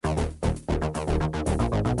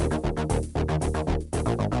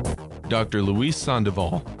Dr. Luis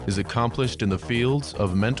Sandoval is accomplished in the fields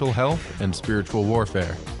of mental health and spiritual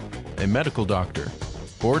warfare. A medical doctor,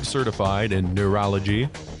 board certified in neurology,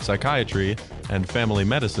 psychiatry, and family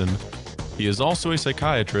medicine, he is also a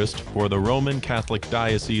psychiatrist for the Roman Catholic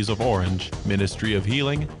Diocese of Orange Ministry of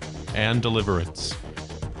Healing and Deliverance.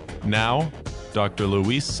 Now, Dr.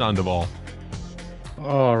 Luis Sandoval.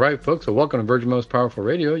 All right, folks. So welcome to Virgin Most Powerful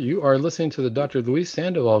Radio. You are listening to the Dr. Luis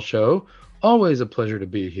Sandoval Show. Always a pleasure to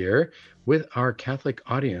be here with our Catholic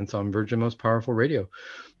audience on Virgin Most Powerful Radio.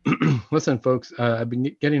 Listen, folks, I've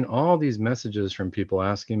been getting all these messages from people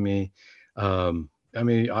asking me.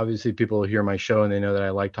 Obviously, people hear my show and they know that I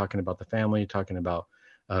like talking about the family, talking about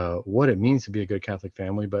what it means to be a good Catholic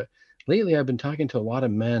family. But lately, I've been talking to a lot of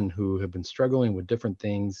men who have been struggling with different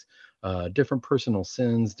things, different personal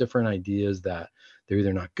sins, different ideas that they're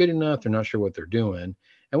either not good enough, they're not sure what they're doing.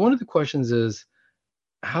 And one of the questions is,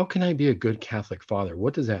 how can I be a good Catholic father?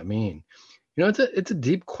 What does that mean? You know, it's a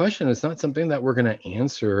deep question. It's not something that we're going to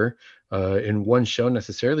answer in one show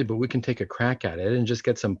necessarily, but we can take a crack at it and just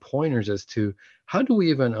get some pointers as to how do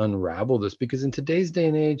we even unravel this? Because in today's day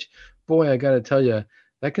and age, boy, I got to tell you,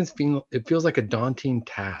 it feels like a daunting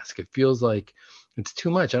task. It feels like it's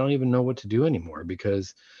too much. I don't even know what to do anymore,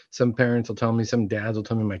 because some parents will tell me, some dads will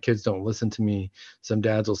tell me my kids don't listen to me. Some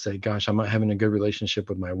dads will say, gosh, I'm not having a good relationship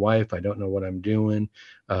with my wife. I don't know what I'm doing.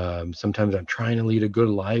 Sometimes I'm trying to lead a good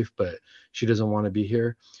life, but she doesn't want to be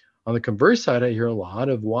here. On the converse side, I hear a lot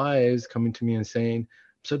of wives coming to me and saying,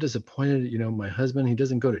 I'm so disappointed. You know, my husband, he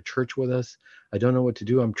doesn't go to church with us. I don't know what to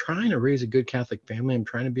do. I'm trying to raise a good Catholic family. I'm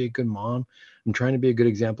trying to be a good mom. I'm trying to be a good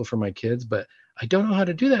example for my kids, but I don't know how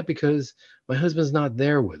to do that because my husband's not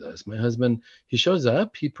there with us. My husband, he shows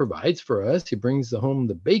up, he provides for us, he brings home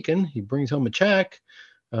the bacon, he brings home a check.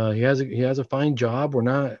 He has a fine job. We're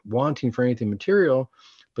not wanting for anything material,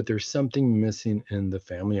 but there's something missing in the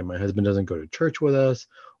family. And my husband doesn't go to church with us,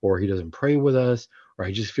 or he doesn't pray with us, or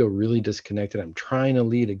I just feel really disconnected. I'm trying to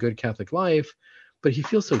lead a good Catholic life, but he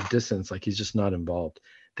feels so distant, like he's just not involved.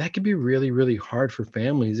 That can be really, really hard for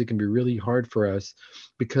families. It can be really hard for us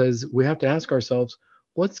because we have to ask ourselves,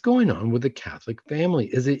 what's going on with the Catholic family?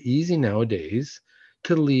 Is it easy nowadays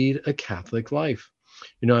to lead a Catholic life?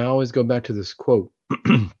 You know, I always go back to this quote.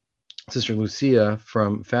 Sister Lucia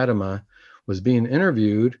from Fatima was being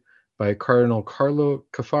interviewed by Cardinal Carlo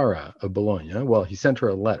Caffarra of Bologna. Well, he sent her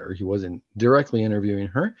a letter. He wasn't directly interviewing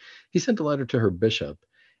her. He sent a letter to her bishop.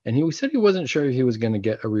 And he said he wasn't sure if he was going to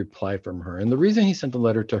get a reply from her. And the reason he sent a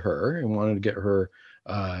letter to her and wanted to get her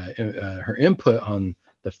input on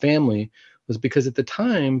the family was because at the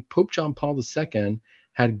time, Pope John Paul II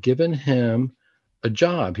had given him a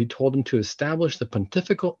job. He told him to establish the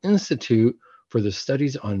Pontifical Institute for the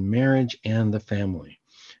Studies on Marriage and the Family.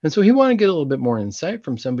 And so he wanted to get a little bit more insight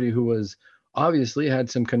from somebody who was obviously had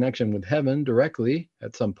some connection with heaven directly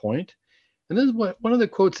at some point. And this is one of the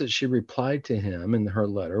quotes that she replied to him in her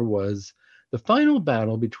letter was, the final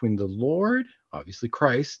battle between the Lord, obviously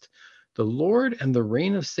Christ, the Lord and the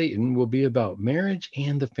reign of Satan will be about marriage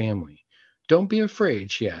and the family. Don't be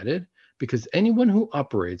afraid, she added, because anyone who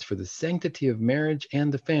operates for the sanctity of marriage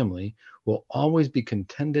and the family will always be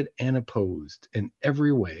contended and opposed in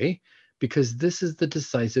every way, because this is the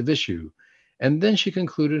decisive issue. And then she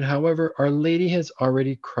concluded, however, Our Lady has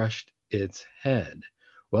already crushed its head.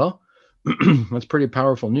 Well, that's pretty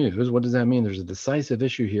powerful news. What does that mean? There's a decisive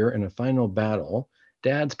issue here and a final battle.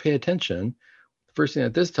 Dads, pay attention. The first thing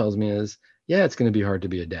that this tells me is, yeah, it's going to be hard to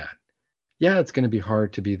be a dad. Yeah, it's going to be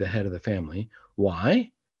hard to be the head of the family.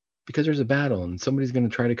 Why? Because there's a battle and somebody's going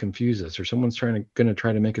to try to confuse us, or someone's going to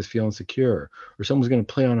try to make us feel insecure, or someone's going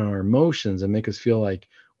to play on our emotions and make us feel like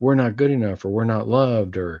we're not good enough, or we're not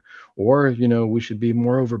loved, or you know, we should be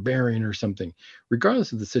more overbearing or something.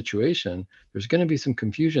 Regardless of the situation, there's going to be some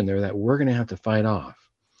confusion there that we're going to have to fight off.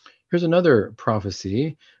 Here's another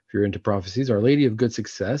prophecy. If you're into prophecies, Our Lady of Good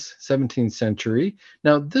Success, 17th century.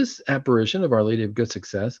 Now, this apparition of Our Lady of Good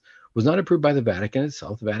Success was not approved by the Vatican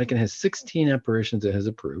itself. The Vatican has 16 apparitions it has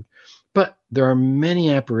approved, but there are many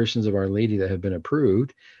apparitions of Our Lady that have been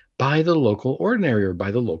approved by the local ordinary or by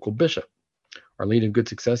the local bishop. Our Lady of Good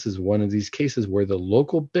Success is one of these cases where the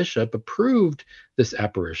local bishop approved this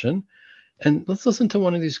apparition. And let's listen to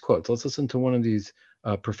one of these quotes. Let's listen to one of these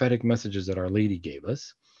prophetic messages that Our Lady gave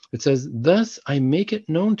us. It says, thus I make it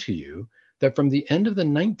known to you that from the end of the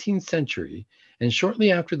 19th century and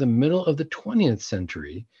shortly after the middle of the 20th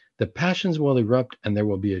century, the passions will erupt and there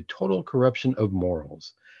will be a total corruption of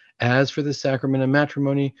morals. As for the sacrament of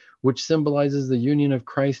matrimony, which symbolizes the union of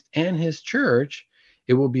Christ and his church,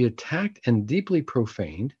 it will be attacked and deeply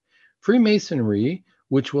profaned. Freemasonry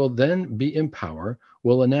which will then be in power,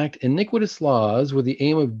 will enact iniquitous laws with the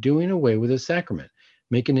aim of doing away with the sacrament,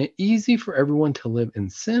 making it easy for everyone to live in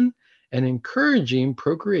sin and encouraging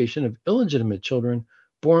procreation of illegitimate children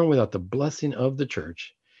born without the blessing of the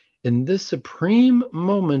church. In this supreme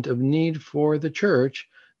moment of need for the church,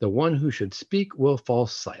 the one who should speak will fall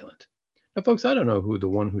silent. Now, folks, I don't know who the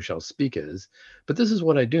one who shall speak is, but this is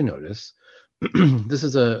what I do notice. This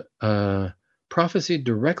is a prophecy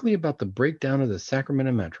directly about the breakdown of the sacrament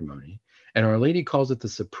of matrimony, and Our Lady calls it the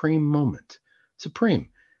supreme moment. Supreme.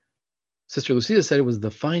 Sister Lucia said it was the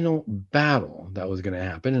final battle that was going to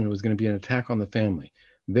happen, and it was going to be an attack on the family.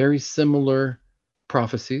 Very similar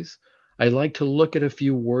prophecies. I like to look at a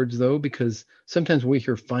few words, though, because sometimes when we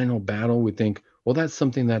hear final battle, we think, well, that's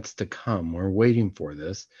something that's to come. We're waiting for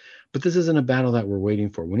this. But this isn't a battle that we're waiting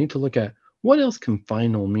for. We need to look at what else can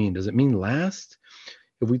final mean? Does it mean last?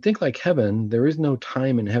 If we think like heaven, there is no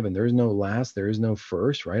time in heaven. There is no last. There is no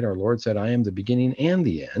first, right? Our Lord said, I am the beginning and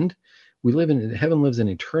the end. We live in heaven, lives in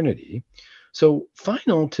eternity. So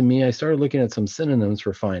final, to me, I started looking at some synonyms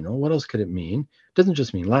for final. What else could it mean? It doesn't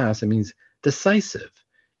just mean last. It means decisive,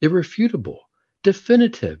 irrefutable,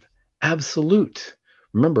 definitive, absolute.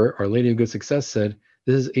 Remember, Our Lady of Good Success said,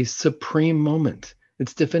 this is a supreme moment.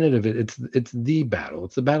 It's definitive. It's the battle.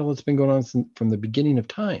 It's the battle that's been going on from the beginning of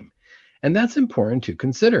time. And that's important to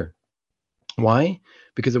consider. Why?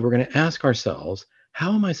 Because if we're going to ask ourselves,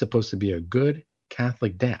 how am I supposed to be a good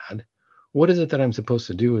Catholic dad? What is it that I'm supposed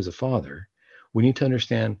to do as a father? We need to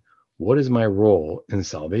understand, what is my role in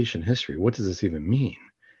salvation history? What does this even mean?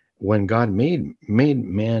 When God made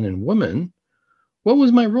man and woman, what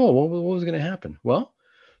was my role? What was going to happen? Well,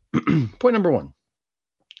 point number one,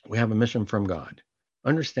 we have a mission from God.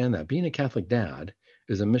 Understand that being a Catholic dad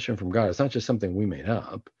is a mission from God. It's not just something we made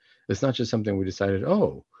up. It's not just something we decided,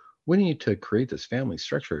 oh, we need to create this family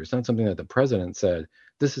structure. It's not something that the president said,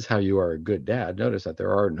 this is how you are a good dad. Notice that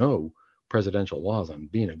there are no presidential laws on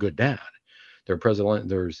being a good dad. There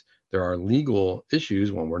are legal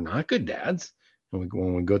issues when we're not good dads. And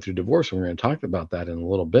when we go through divorce, and we're going to talk about that in a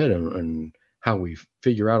little bit, and how we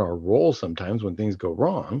figure out our role sometimes when things go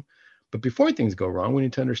wrong. But before things go wrong, we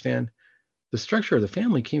need to understand the structure of the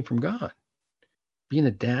family came from God. Being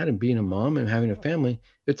a dad and being a mom and having a family,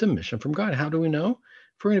 it's a mission from God. How do we know?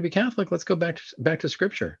 If we're going to be Catholic, let's go back to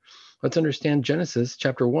Scripture. Let's understand Genesis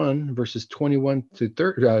chapter 1, verses 27 through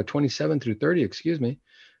 30,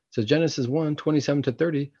 So Genesis 1, 27 to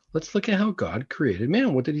 30, let's look at how God created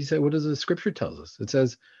man. What did he say? What does the Scripture tell us? It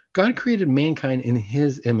says, God created mankind in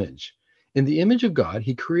his image. In the image of God,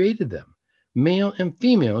 he created them. Male and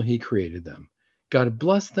female, he created them. God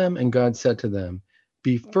blessed them, and God said to them,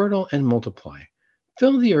 be fertile and multiply.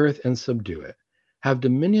 Fill the earth and subdue it. Have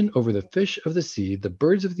dominion over the fish of the sea, the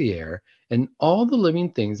birds of the air, and all the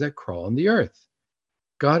living things that crawl on the earth.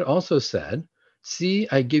 God also said, see,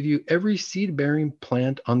 I give you every seed-bearing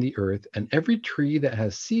plant on the earth, and every tree that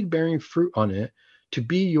has seed-bearing fruit on it, to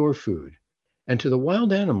be your food. And to the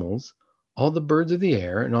wild animals, all the birds of the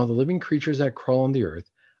air, and all the living creatures that crawl on the earth,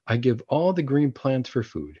 I give all the green plants for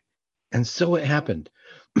food. And so it happened.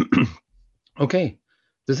 Okay,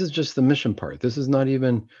 this is just the mission part. This is not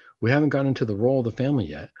even, we haven't gotten into the role of the family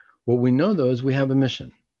yet. What we know, though, is we have a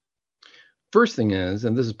mission. First thing is,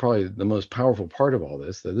 and this is probably the most powerful part of all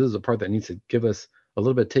this, that this is a part that needs to give us a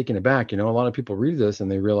little bit taken aback. A lot of people read this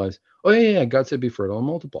and they realize, oh, yeah, God said be fertile and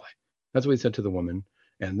multiply. That's what he said to the woman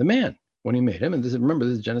and the man when he made him. And remember,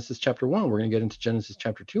 this is Genesis chapter 1. We're going to get into Genesis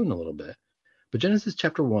chapter 2 in a little bit. But Genesis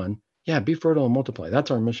chapter 1, yeah, be fertile and multiply. That's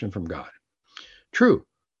our mission from God. True,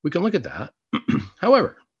 we can look at that.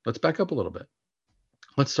 However, let's back up a little bit.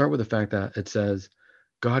 Let's start with the fact that it says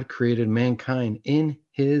God created mankind in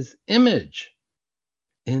his image.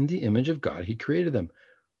 In the image of God, he created them.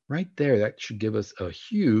 Right there, that should give us a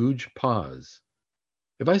huge pause.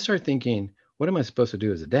 If I start thinking, what am I supposed to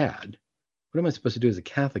do as a dad? What am I supposed to do as a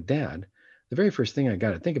Catholic dad? The very first thing I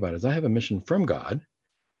got to think about is I have a mission from God,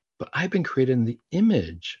 but I've been created in the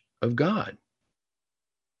image of God.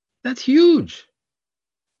 That's huge.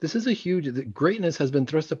 This is the greatness has been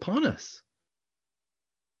thrust upon us.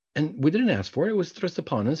 And we didn't ask for it. It was thrust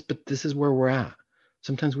upon us, but this is where we're at.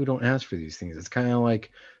 Sometimes we don't ask for these things. It's kind of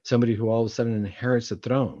like somebody who all of a sudden inherits a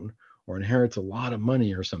throne or inherits a lot of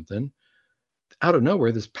money or something. Out of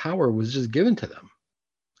nowhere, this power was just given to them.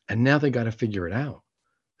 And now they got to figure it out.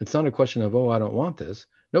 It's not a question of, oh, I don't want this.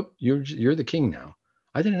 Nope, you're the king now.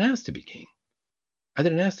 I didn't ask to be king. I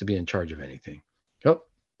didn't ask to be in charge of anything. Oh,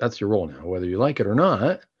 that's your role now. Whether you like it or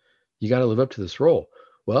not, you got to live up to this role.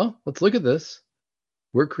 Well, let's look at this.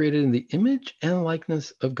 We're created in the image and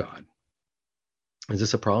likeness of God. Is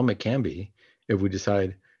this a problem? It can be if we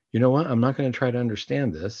decide, you know what? I'm not going to try to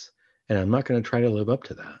understand this, and I'm not going to try to live up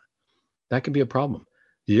to that. That could be a problem.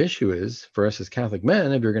 The issue is for us as Catholic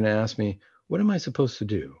men, if you're going to ask me, what am I supposed to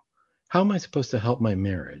do? How am I supposed to help my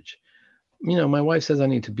marriage? My wife says I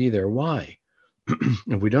need to be there. Why?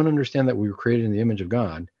 If we don't understand that we were created in the image of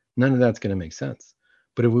God, none of that's going to make sense.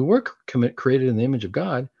 But if we were created in the image of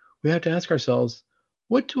God, we have to ask ourselves,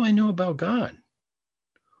 what do I know about God?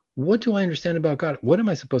 What do I understand about God? What am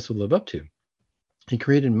I supposed to live up to? He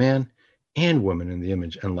created man and woman in the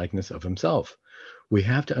image and likeness of himself. We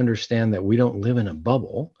have to understand that we don't live in a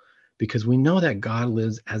bubble because we know that God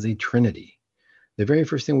lives as a Trinity. The very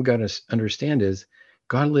first thing we got to understand is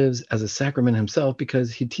God lives as a sacrament himself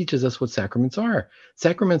because he teaches us what sacraments are.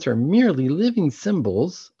 Sacraments are merely living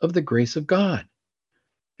symbols of the grace of God.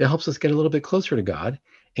 It helps us get a little bit closer to God.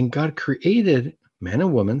 And God created man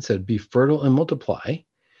and woman, said, be fertile and multiply.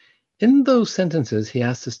 In those sentences, he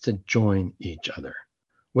asks us to join each other.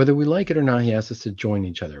 Whether we like it or not, he asks us to join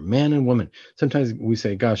each other, man and woman. Sometimes we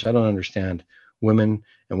say, gosh, I don't understand women,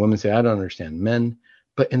 and women say, I don't understand men.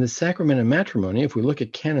 But in the sacrament of matrimony, if we look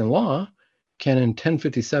at canon law, canon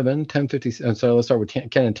 1057, 1050, so let's start with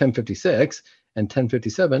canon 1056 and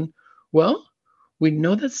 1057. Well, we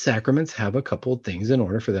know that sacraments have a couple of things in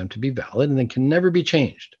order for them to be valid, and they can never be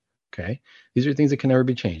changed. Okay, these are things that can never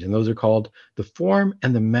be changed, and those are called the form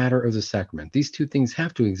and the matter of the sacrament. These two things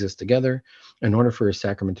have to exist together in order for a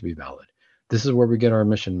sacrament to be valid. This is where we get our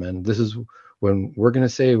mission, men. This is when we're going to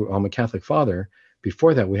say, I'm a Catholic father.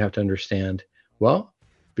 Before that, we have to understand, well,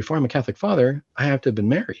 before I'm a Catholic father, I have to have been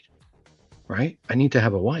married, right? I need to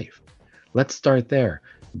have a wife. Let's start there.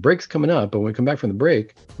 The break's coming up, but when we come back from the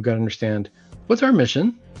break, we've got to understand, what's our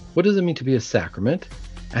mission? What does it mean to be a sacrament?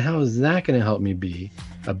 And how is that going to help me be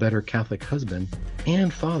a better Catholic husband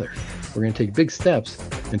and father? We're going to take big steps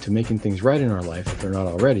into making things right in our life if they're not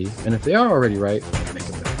already. And if they are already right, make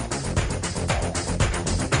them better.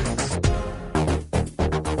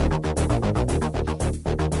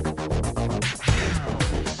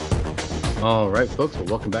 All right, folks. Well,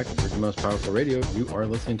 welcome back to Virgin Most Powerful Radio. You are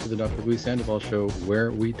listening to the Dr. Luis Sandoval Show,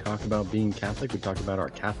 where we talk about being Catholic. We talk about our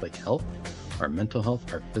Catholic health, our mental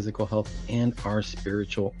health, our physical health, and our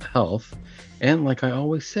spiritual health. And like I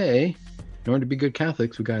always say, in order to be good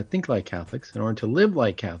Catholics, we got to think like Catholics. In order to live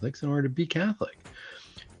like Catholics, in order to be Catholic.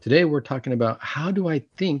 Today, we're talking about how do I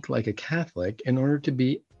think like a Catholic in order to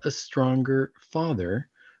be a stronger father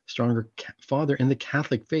in the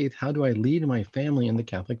Catholic faith. How do I lead my family in the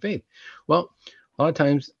Catholic faith? Well, a lot of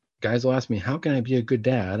times guys will ask me, how can I be a good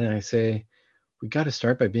dad? And I say, we got to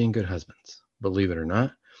start by being good husbands, believe it or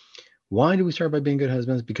not. Why do we start by being good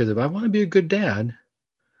husbands? Because if I want to be a good dad,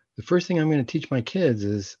 the first thing I'm going to teach my kids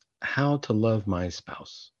is how to love my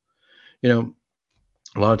spouse.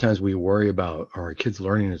 A lot of times we worry about our kids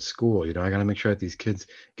learning at school. I got to make sure that these kids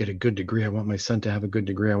get a good degree. I want my son to have a good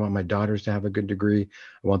degree. I want my daughters to have a good degree.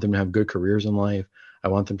 I want them to have good careers in life. I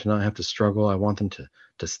want them to not have to struggle. I want them to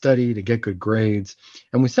study, to get good grades.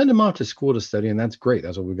 And we send them off to school to study, and that's great.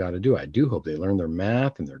 That's what we got to do. I do hope they learn their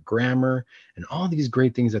math and their grammar and all these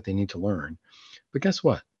great things that they need to learn. But guess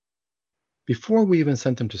what? Before we even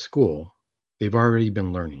sent them to school, they've already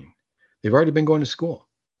been learning. They've already been going to school.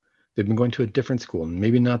 They've been going to a different school,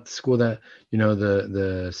 maybe not the school that,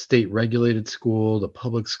 the state regulated school, the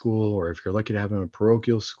public school, or if you're lucky to have them in a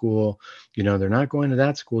parochial school, they're not going to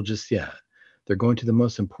that school just yet. They're going to the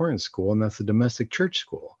most important school, and that's the domestic church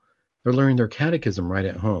school. They're learning their catechism right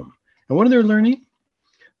at home. And what are they learning?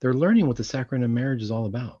 They're learning what the sacrament of marriage is all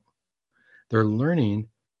about. They're learning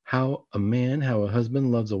how a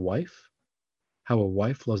husband loves a wife, how a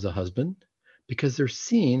wife loves a husband, because they're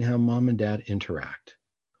seeing how mom and dad interact.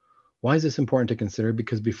 Why is this important to consider?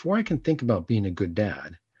 Because before I can think about being a good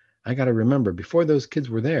dad, I got to remember, before those kids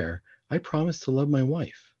were there, I promised to love my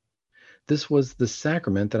wife. This was the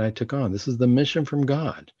sacrament that I took on. This is the mission from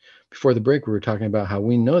God. Before the break, we were talking about how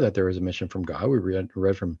we know that there is a mission from God. We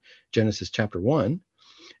read from Genesis chapter 1.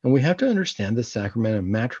 And we have to understand the sacrament of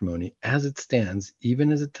matrimony as it stands,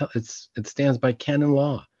 even as it stands by canon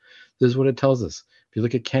law. This is what it tells us. If you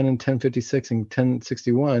look at canon 1056 and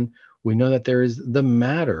 1061, we know that there is the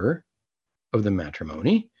matter of the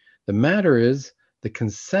matrimony. The matter is the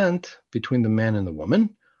consent between the man and the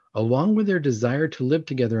woman, along with their desire to live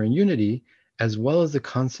together in unity, as well as the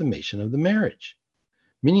consummation of the marriage.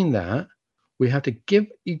 Meaning that we have to give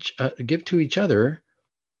to each other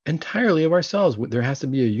entirely of ourselves. There has to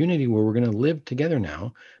be a unity where we're going to live together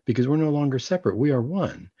now, because we're no longer separate. We are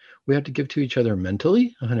one. We have to give to each other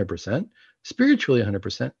mentally 100%, spiritually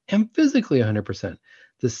 100%, and physically 100%.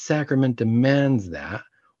 The sacrament demands that.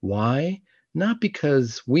 Why? Not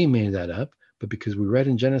because we made that up, but because we read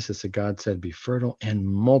in Genesis that God said, be fertile and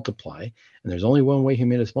multiply. And there's only one way he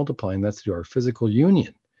made us multiply, and that's through our physical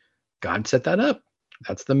union. God set that up.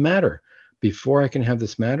 That's the matter. Before I can have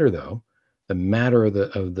this matter, though, the matter of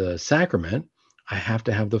the sacrament, I have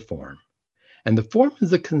to have the form. And the form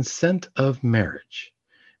is the consent of marriage.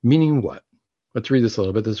 Meaning what? Let's read this a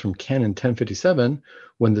little bit. This is from Canon 1057.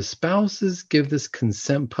 When the spouses give this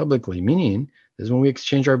consent publicly, meaning this is when we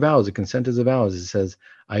exchange our vows. The consent is a vow. It says,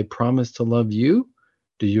 I promise to love you.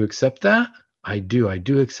 Do you accept that? I do. I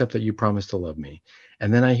do accept that you promise to love me.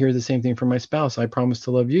 And then I hear the same thing from my spouse. I promise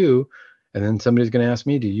to love you. And then somebody's going to ask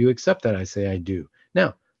me, do you accept that? I say, I do.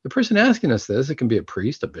 Now, the person asking us this, it can be a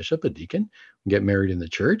priest, a bishop, a deacon, get married in the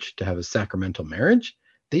church to have a sacramental marriage.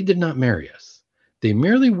 They did not marry us. They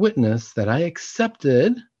merely witnessed that I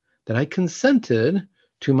accepted, that I consented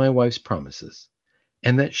to my wife's promises,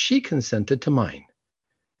 and that she consented to mine.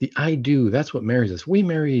 The I do, that's what marries us. We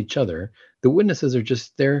marry each other. The witnesses are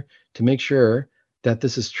just there to make sure that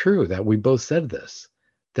this is true, that we both said this,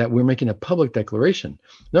 that we're making a public declaration.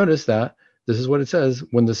 Notice that this is what it says.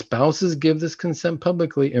 When the spouses give this consent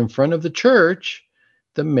publicly in front of the church,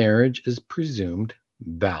 the marriage is presumed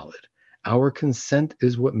valid. Our consent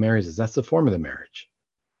is what marries us. That's the form of the marriage.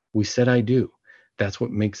 We said I do. That's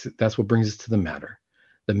what brings us to the matter.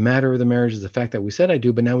 The matter of the marriage is the fact that we said I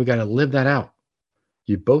do, but now we got to live that out.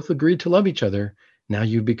 You both agreed to love each other. Now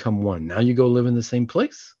you become one. Now you go live in the same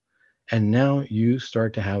place. And now you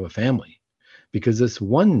start to have a family, because this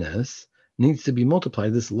oneness needs to be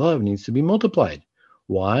multiplied. This love needs to be multiplied.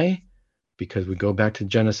 Why? Because we go back to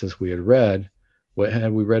Genesis. We had read, what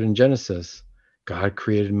had we read in Genesis? God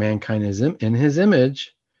created mankind in his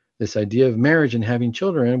image. This idea of marriage and having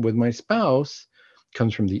children with my spouse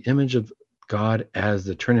comes from the image of God as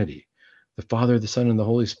the Trinity. The Father, the Son, and the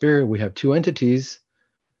Holy Spirit. We have two entities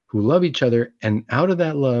who love each other, and out of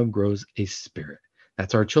that love grows a spirit.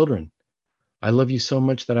 That's our children. I love you so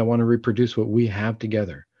much that I want to reproduce what we have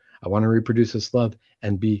together. I want to reproduce this love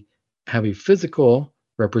and have a physical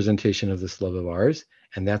representation of this love of ours,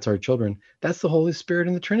 and that's our children. That's the Holy Spirit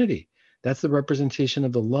and the Trinity. That's the representation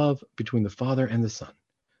of the love between the Father and the Son.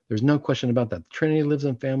 There's no question about that. The Trinity lives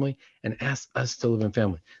in family and asks us to live in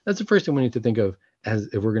family. That's the first thing we need to think of as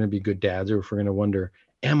if we're going to be good dads, or if we're going to wonder,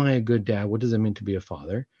 am I a good dad? What does it mean to be a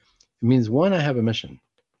father? It means, one, I have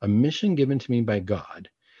a mission given to me by God.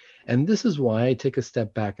 And this is why I take a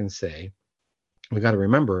step back and say, we got to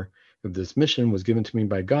remember, if this mission was given to me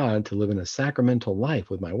by God to live in a sacramental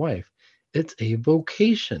life with my wife, it's a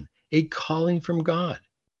vocation, a calling from God.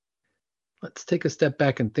 Let's take a step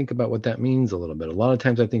back and think about what that means a little bit. A lot of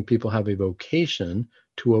times I think people have a vocation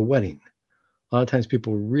to a wedding. A lot of times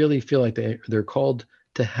people really feel like they're called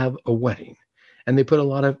to have a wedding, and they put a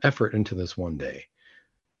lot of effort into this one day.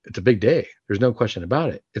 It's a big day. There's no question about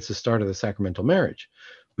it. It's the start of the sacramental marriage.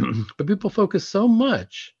 But people focus so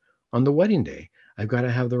much on the wedding day. I've got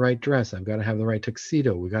to have the right dress. I've got to have the right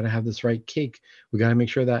tuxedo. We got to have this right cake. We got to make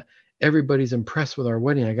sure that everybody's impressed with our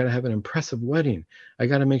wedding. I got to have an impressive wedding. I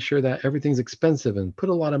got to make sure that everything's expensive and put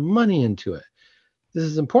a lot of money into it. This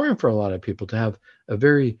is important for a lot of people to have a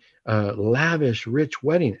very lavish, rich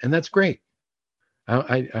wedding. And that's great.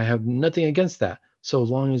 I have nothing against that, so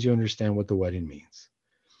long as you understand what the wedding means.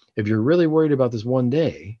 If you're really worried about this one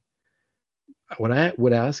day, what I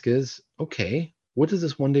would ask is, okay, what does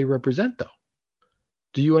this one day represent, though?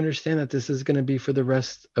 Do you understand that this is going to be for the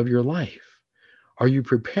rest of your life? Are you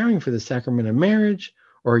preparing for the sacrament of marriage,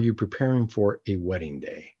 or are you preparing for a wedding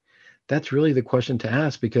day? That's really the question to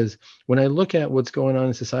ask, because when I look at what's going on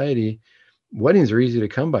in society, weddings are easy to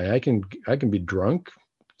come by. I can be drunk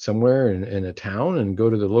somewhere in a town and go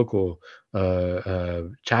to the local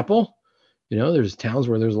chapel. You know, there's towns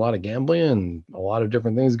where there's a lot of gambling and a lot of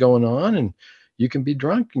different things going on, and you can be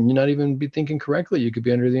drunk and you not even be thinking correctly. You could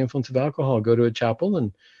be under the influence of alcohol, go to a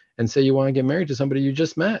chapel and say you want to get married to somebody you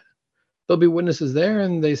just met. There'll be witnesses there,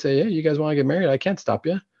 and they say, yeah, you guys want to get married? I can't stop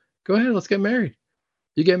you. Go ahead, let's get married.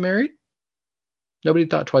 You get married? Nobody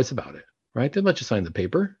thought twice about it, right? They let you sign the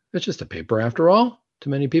paper. It's just a paper after all, to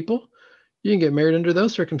many people. You can get married under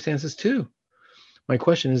those circumstances too. My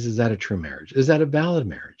question is that a true marriage? Is that a valid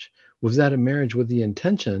marriage? Was that a marriage with the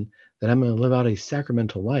intention that I'm going to live out a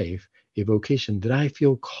sacramental life, a vocation? Did I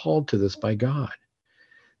feel called to this by God?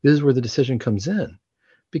 This is where the decision comes in.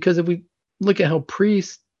 Because if we look at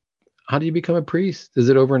how do you become a priest? Is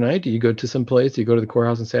it overnight? Do you go to some place? Do you go to the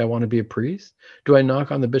courthouse and say, I want to be a priest? Do I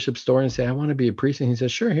knock on the bishop's door and say, I want to be a priest? And he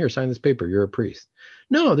says, sure, here, sign this paper. You're a priest.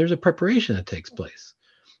 No, there's a preparation that takes place.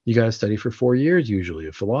 You got to study for 4 years, usually,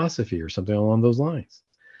 of philosophy or something along those lines.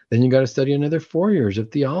 Then you got to study another 4 years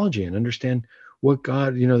of theology and understand what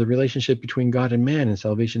God, the relationship between God and man in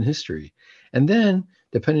salvation history. And then,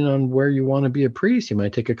 depending on where you want to be a priest, you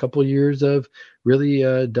might take a couple of years of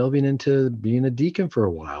really delving into being a deacon for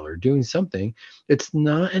a while or doing something. It's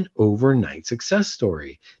not an overnight success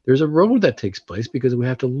story. There's a road that takes place because we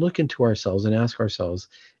have to look into ourselves and ask ourselves,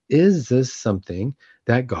 is this something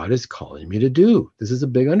that God is calling me to do? This is a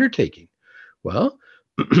big undertaking. Well,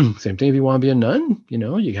 same thing if you want to be a nun,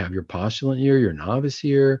 you have your postulant year, your novice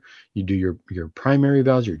year, you do your primary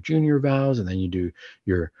vows, your junior vows, and then you do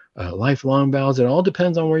your lifelong vows. It all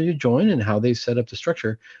depends on where you join and how they set up the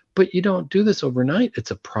structure, but you don't do this overnight.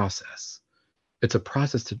 It's a process. It's a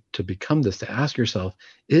process to become this, to ask yourself,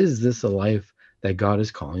 is this a life that God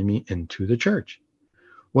is calling me into the church?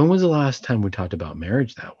 When was the last time we talked about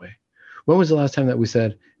marriage that way? When was the last time that we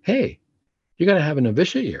said, hey, you got to have a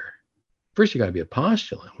novitiate year? First, you got to be a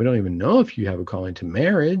postulant. We don't even know if you have a calling to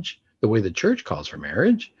marriage the way the church calls for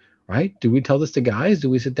marriage, right? Do we tell this to guys? Do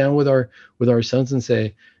we sit down with our sons and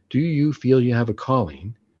say, do you feel you have a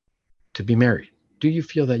calling to be married? Do you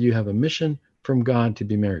feel that you have a mission from God to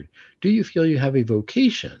be married? Do you feel you have a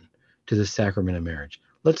vocation to the sacrament of marriage?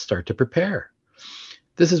 Let's start to prepare.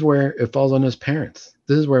 This is where it falls on us parents.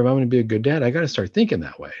 This is where if I'm going to be a good dad, I got to start thinking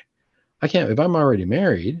that way. I can't, if I'm already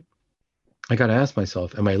married, I got to ask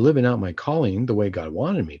myself, am I living out my calling the way God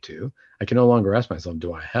wanted me to? I can no longer ask myself,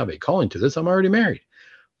 do I have a calling to this? I'm already married.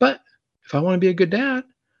 But if I want to be a good dad,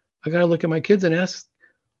 I got to look at my kids and ask,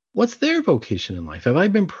 what's their vocation in life? Have I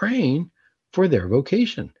been praying for their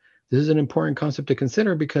vocation? This is an important concept to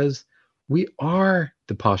consider because we are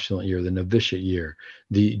the postulant year, the novitiate year,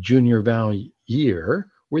 the junior vow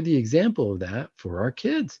year. We're the example of that for our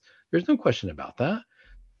kids. There's no question about that.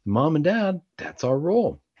 Mom and dad, that's our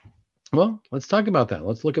role. Well, let's talk about that.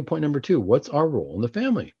 Let's look at point number 2. What's our role in the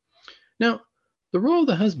family? Now, the role of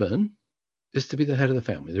the husband is to be the head of the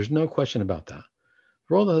family. There's no question about that.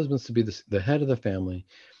 The role of the husband is to be the head of the family.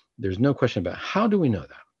 There's no question about it. How do we know that?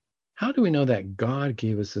 How do we know that God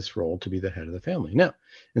gave us this role to be the head of the family? Now,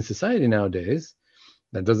 in society nowadays,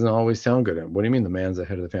 that doesn't always sound good. What do you mean the man's the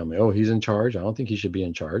head of the family? Oh, he's in charge. I don't think he should be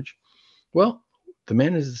in charge. Well, the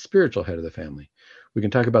man is the spiritual head of the family. We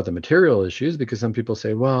can talk about the material issues because some people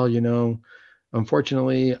say, well,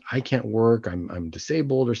 unfortunately, I can't work. I'm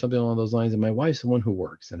disabled or something along those lines. And my wife's the one who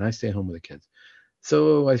works and I stay home with the kids.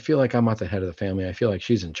 So I feel like I'm not the head of the family. I feel like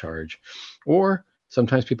she's in charge. Or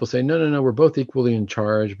sometimes people say, no, we're both equally in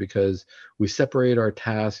charge because we separate our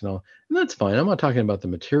tasks and all. And that's fine. I'm not talking about the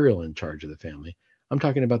material in charge of the family. I'm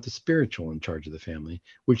talking about the spiritual in charge of the family,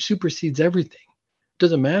 which supersedes everything.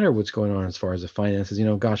 Doesn't matter what's going on as far as the finances.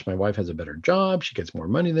 Gosh, my wife has a better job. She gets more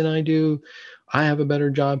money than I do. I have a better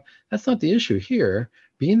job. That's not the issue here.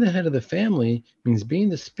 Being the head of the family means being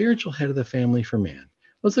the spiritual head of the family for man.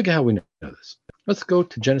 Let's look at how we know this. Let's go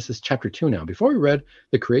to Genesis chapter 2 now. Before we read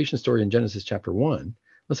the creation story in Genesis chapter 1,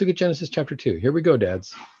 let's look at Genesis chapter 2. Here we go,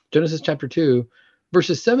 dads. Genesis chapter 2,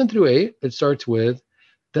 verses 7 through 8, it starts with,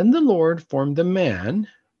 then the Lord formed the man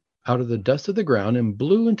out of the dust of the ground and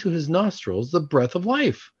blew into his nostrils the breath of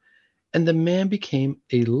life, and the man became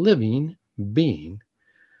a living being.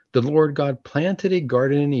 The Lord God planted a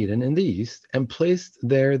garden in Eden in the east and placed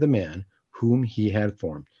there the man whom he had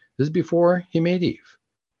formed. This is before he made Eve.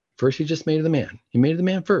 First, he just made the man. He made the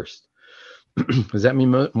man first. Does that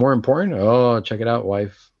mean more important? Oh, check it out,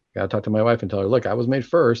 wife. Got to talk to my wife and tell her, look, I was made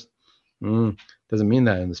first. Doesn't mean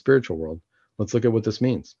that in the spiritual world. Let's look at what this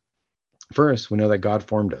means. First, we know that God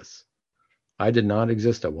formed us. I did not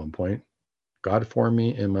exist at one point. God formed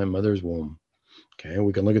me in my mother's womb. Okay,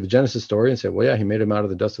 we can look at the Genesis story and say, well, yeah, he made him out of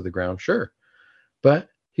the dust of the ground. Sure. But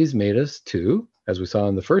he's made us to, as we saw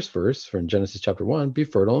in the first verse from Genesis chapter 1, be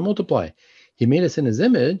fertile and multiply. He made us in his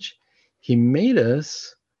image. He made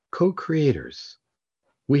us co-creators.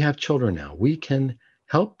 We have children now. We can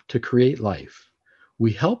help to create life.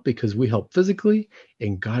 We help because we help physically,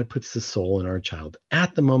 and God puts the soul in our child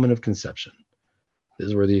at the moment of conception. This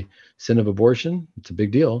is where the sin of abortion, it's a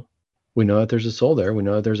big deal. We know that there's a soul there. We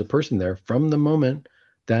know that there's a person there from the moment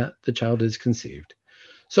that the child is conceived.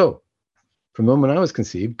 So from the moment I was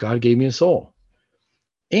conceived, God gave me a soul.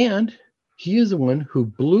 And he is the one who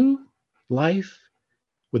blew life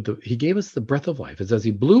he gave us the breath of life. It says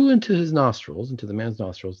he blew into his nostrils, into the man's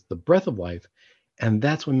nostrils, the breath of life. And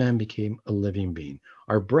that's when man became a living being.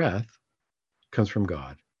 Our breath comes from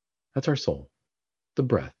God. That's our soul. The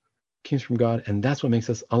breath comes from God, and that's what makes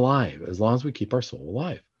us alive, as long as we keep our soul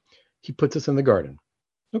alive. He puts us in the garden.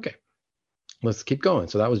 Okay, let's keep going.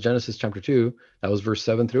 So that was Genesis chapter 2. That was verse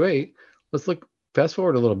 7 through 8. Let's fast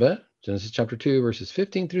forward a little bit. Genesis chapter 2, verses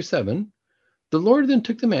 15 through 7. The Lord then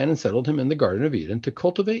took the man and settled him in the Garden of Eden to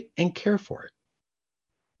cultivate and care for it.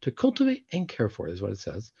 to cultivate and care for, is what it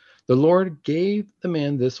says. The Lord gave the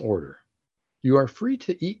man this order. You are free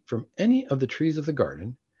to eat from any of the trees of the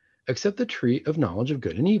garden, except the tree of knowledge of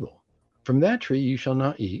good and evil. From that tree you shall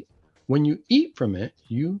not eat. When you eat from it,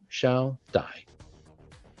 you shall die.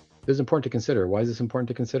 This is important to consider. Why is this important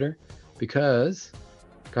to consider? Because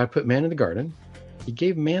God put man in the garden. He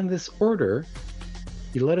gave man this order.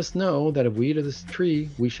 He let us know that if we eat of this tree,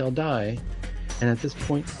 we shall die. And at this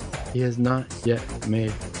point, he has not yet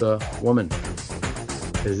made the woman.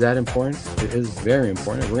 Is that important? It is very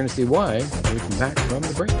important. We're going to see why when we come back from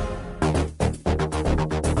the break.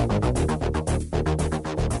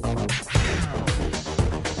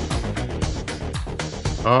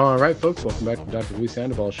 All right, folks, welcome back to the Dr. Luis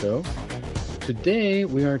Sandoval Show. Today,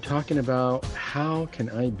 we are talking about how can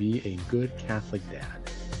I be a good Catholic dad?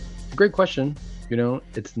 It's a great question. You know,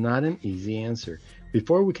 it's not an easy answer.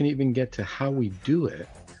 Before we can even get to how we do it,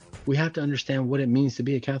 we have to understand what it means to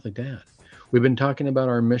be a Catholic dad. We've been talking about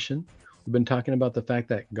our mission. We've been talking about the fact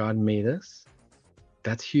that God made us.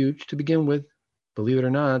 That's huge to begin with. Believe it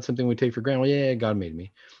or not, something we take for granted. Well, yeah, God made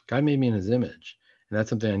me. God made me in his image. And that's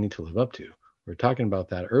something I need to live up to. We were talking about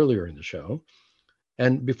that earlier in the show.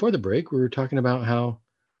 And before the break, we were talking about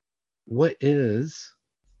what is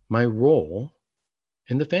my role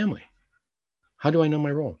in the family? How do I know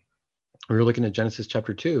my role? We were looking at Genesis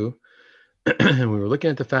chapter 2, and we were looking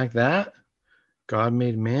at the fact that God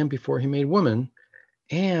made man before he made woman,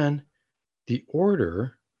 and the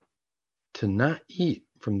order to not eat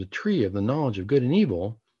from the tree of the knowledge of good and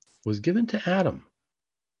evil was given to Adam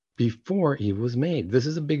before Eve was made. This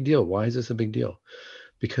is a big deal. Why is this a big deal?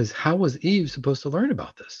 Because how was Eve supposed to learn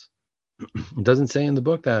about this? It doesn't say in the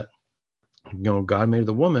book that, God made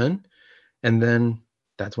the woman, and then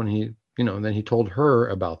that's when then he told her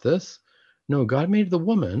about this. No, God made the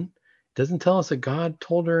woman. It doesn't tell us that God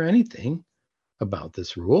told her anything about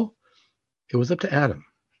this rule. It was up to Adam.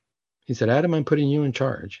 He said, Adam, I'm putting you in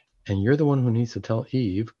charge, and you're the one who needs to tell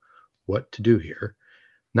Eve what to do here.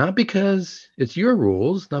 Not because it's your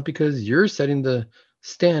rules, not because you're setting the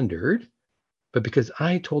standard, but because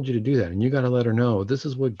I told you to do that. And you got to let her know this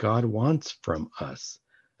is what God wants from us.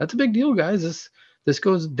 That's a big deal, guys. This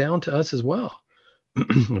goes down to us as well.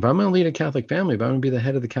 If I'm going to lead a Catholic family, if I'm going to be the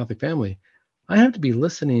head of the Catholic family, I have to be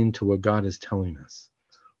listening to what God is telling us.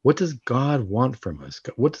 What does God want from us?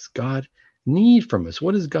 What does God need from us?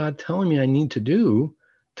 What is God telling me I need to do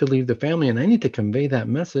to lead the family? And I need to convey that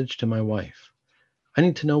message to my wife. I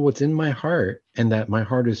need to know what's in my heart, and that my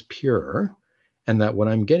heart is pure, and that what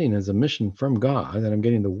I'm getting is a mission from God, that I'm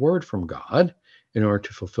getting the word from God in order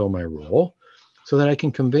to fulfill my role, so that I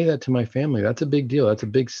can convey that to my family. That's a big deal. That's a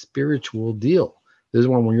big spiritual deal. This is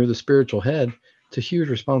when you're the spiritual head, it's a huge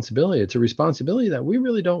responsibility. It's a responsibility that we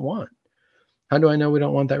really don't want. How do I know we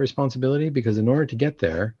don't want that responsibility? Because in order to get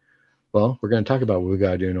there, well, we're going to talk about what we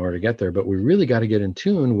got to do in order to get there, but we really got to get in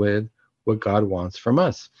tune with what God wants from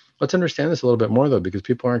us. Let's understand this a little bit more, though, because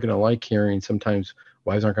people aren't going to like hearing, sometimes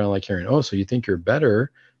wives aren't going to like hearing, oh, so you think you're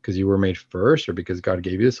better because you were made first, or because God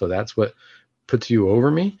gave you this, so that's what puts you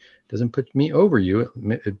over me? It doesn't put me over you.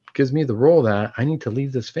 It gives me the role that I need to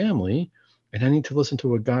lead this family, and I need to listen to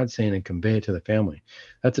what God's saying and convey it to the family.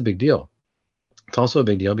 That's a big deal. It's also a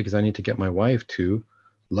big deal because I need to get my wife to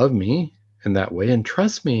love me in that way and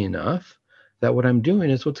trust me enough that what I'm doing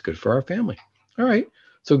is what's good for our family. All right.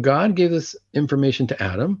 So God gave this information to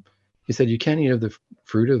Adam. He said, you can't eat of the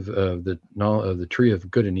fruit of the tree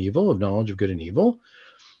of good and evil, of knowledge of good and evil.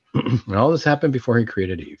 And all this happened before he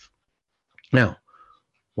created Eve. Now,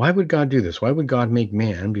 why would God do this? Why would God make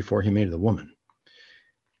man before he made the woman?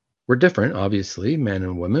 We're different, obviously, men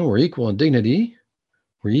and women. We're equal in dignity.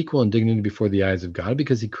 We're equal in dignity before the eyes of God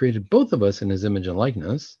because he created both of us in his image and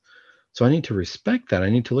likeness. So I need to respect that. I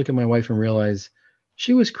need to look at my wife and realize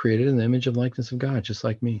she was created in the image and likeness of God, just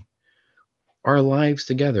like me. Our lives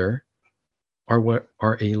together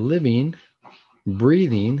are a living,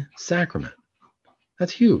 breathing sacrament.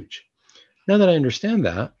 That's huge. Now that I understand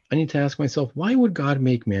that, I need to ask myself, why would God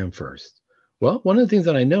make man first? Well, one of the things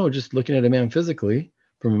that I know, just looking at a man physically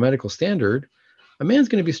from a medical standard, a man's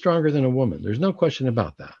going to be stronger than a woman. There's no question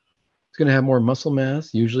about that. He's going to have more muscle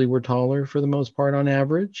mass. Usually we're taller for the most part on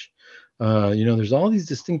average. There's all these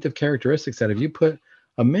distinctive characteristics that if you put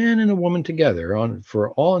a man and a woman together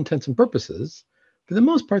for all intents and purposes, for the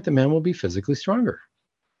most part, the man will be physically stronger.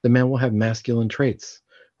 The man will have masculine traits,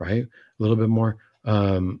 right? A little bit more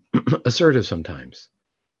assertive sometimes,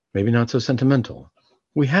 maybe not so sentimental.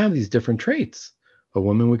 We have these different traits. A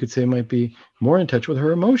woman, we could say, might be more in touch with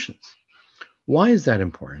her emotions. Why is that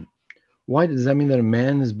important? Why does that mean that a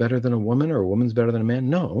man is better than a woman or a woman's better than a man?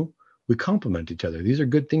 No, we complement each other. These are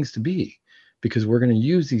good things to be. because we're going to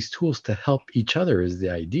use these tools to help each other is the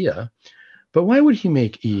idea. But why would he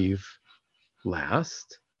make Eve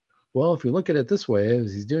last? Well, if we look at it this way,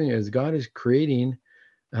 as he's doing it, as God is creating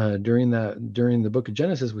during the book of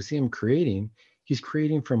Genesis, we see him creating. He's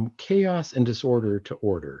creating from chaos and disorder to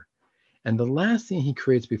order. And the last thing he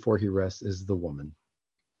creates before he rests is the woman.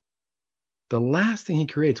 The last thing he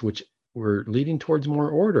creates, which we're leading towards more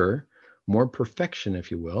order, more perfection,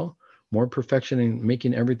 if you will, more perfection in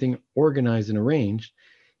making everything organized and arranged.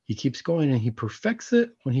 He keeps going and he perfects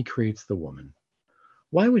it when he creates the woman.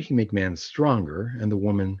 Why would he make man stronger and the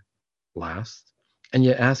woman last, and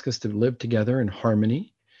yet ask us to live together in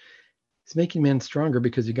harmony? He's making man stronger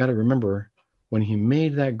because you got to remember, when he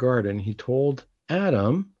made that garden, he told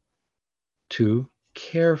Adam to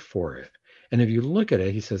care for it. And if you look at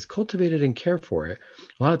it, he says, cultivate it and care for it.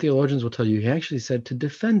 A lot of theologians will tell you he actually said to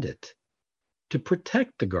defend it, to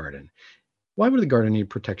protect the garden. Why would the garden need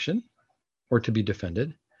protection or to be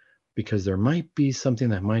defended? Because there might be something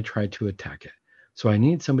that might try to attack it. So I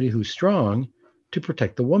need somebody who's strong to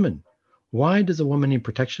protect the woman. Why does a woman need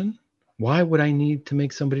protection? Why would I need to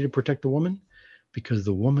make somebody to protect the woman? Because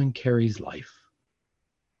the woman carries life.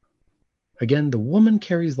 Again, the woman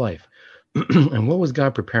carries life. And what was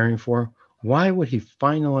God preparing for? Why would he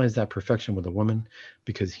finalize that perfection with a woman?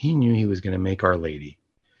 Because he knew he was going to make Our Lady.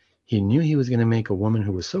 He knew he was going to make a woman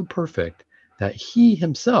who was so perfect that he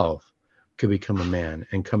himself could become a man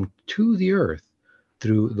and come to the earth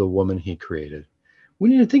through the woman he created. We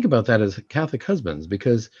need to think about that as Catholic husbands,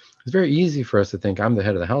 because it's very easy for us to think I'm the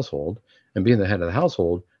head of the household, and being the head of the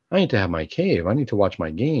household, I need to have my cave. I need to watch my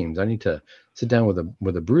games. I need to sit down with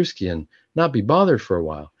a brewski and not be bothered for a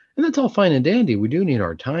while. And that's all fine and dandy. We do need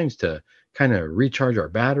our times to kind of recharge our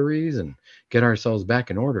batteries and get ourselves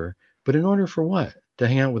back in order. But in order for what? To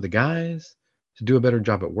hang out with the guys? To do a better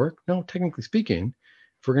job at work? No, technically speaking,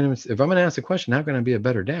 if I'm going to ask the question, how can I be a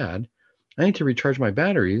better dad? I need to recharge my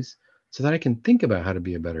batteries so that I can think about how to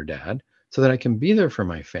be a better dad, so that I can be there for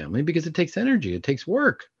my family, because it takes energy, it takes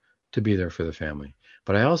work to be there for the family.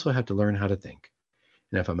 But I also have to learn how to think.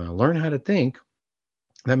 And if I'm going to learn how to think,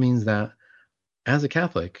 that means that as a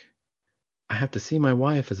Catholic, I have to see my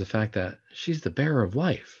wife as the fact that she's the bearer of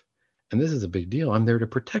life. And this is a big deal. I'm there to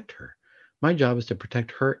protect her. My job is to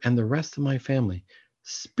protect her and the rest of my family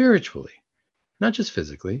spiritually, not just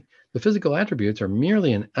physically. The physical attributes are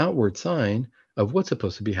merely an outward sign of what's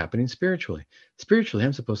supposed to be happening spiritually. Spiritually,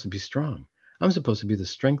 I'm supposed to be strong. I'm supposed to be the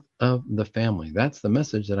strength of the family. That's the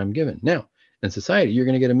message that I'm given. Now, in society, you're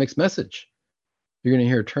going to get a mixed message. You're going to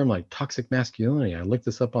hear a term like toxic masculinity. I looked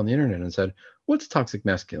this up on the internet and said, what's toxic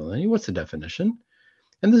masculinity? What's the definition?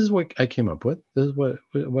 And this is what I came up with. This is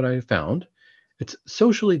what I found. It's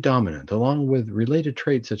socially dominant, along with related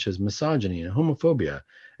traits such as misogyny and homophobia.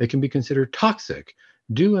 It can be considered toxic,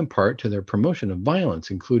 due in part to their promotion of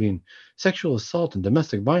violence, including sexual assault and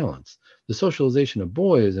domestic violence. The socialization of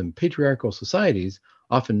boys in patriarchal societies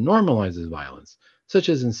often normalizes violence, such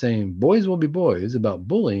as in saying boys will be boys about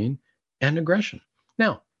bullying and aggression.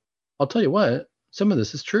 Now, I'll tell you what, some of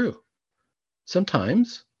this is true.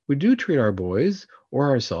 Sometimes we do treat our boys or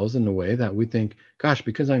ourselves in a way that we think, gosh,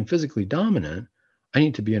 because I'm physically dominant, I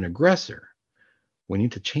need to be an aggressor. We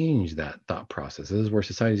need to change that thought process. This is where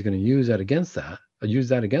society is going to use that against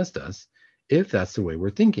us if that's the way we're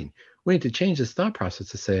thinking. We need to change this thought process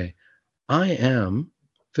to say, I am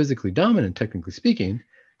physically dominant, technically speaking.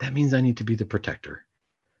 That means I need to be the protector.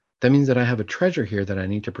 That means that I have a treasure here that I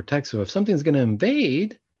need to protect. So if something's going to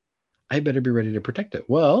invade, I better be ready to protect it.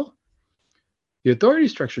 Well, the authority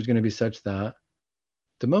structure is going to be such that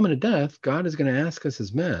the moment of death, God is going to ask us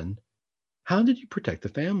as men, how did you protect the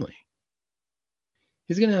family?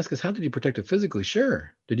 He's going to ask us, how did you protect it physically?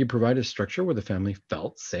 Sure. Did you provide a structure where the family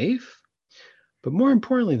felt safe? But more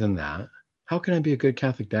importantly than that, how can I be a good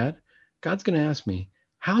Catholic dad? God's going to ask me,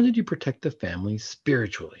 how did you protect the family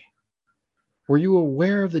spiritually? Were you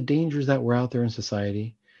aware of the dangers that were out there in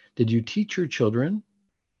society? Did you teach your children?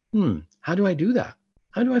 How do I do that?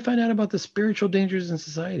 How do I find out about the spiritual dangers in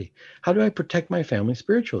society? How do I protect my family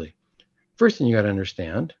spiritually? First thing we got to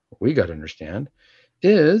understand,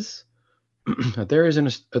 is that there is an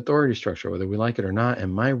authority structure, whether we like it or not.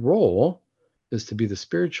 And my role is to be the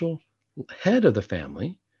spiritual head of the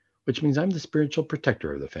family, which means I'm the spiritual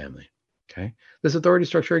protector of the family. Okay. This authority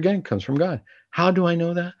structure, again, comes from God. How do I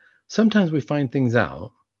know that? Sometimes we find things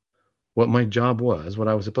out, what my job was, what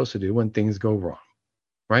I was supposed to do when things go wrong,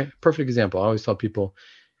 right? Perfect example. I always tell people,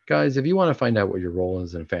 guys, if you want to find out what your role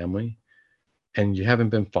is in a family and you haven't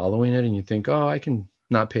been following it and you think, oh, I can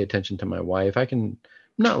not pay attention to my wife. I can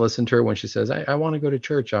not listen to her when she says, I want to go to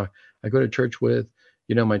church. I go to church with,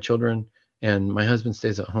 my children, and my husband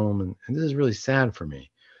stays at home, and this is really sad for me.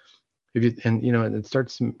 It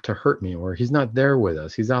starts to hurt me, or he's not there with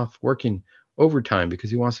us. He's off working overtime because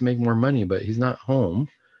he wants to make more money, but he's not home.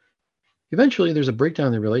 Eventually, there's a breakdown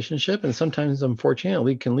in the relationship, and sometimes,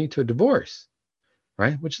 unfortunately, can lead to a divorce,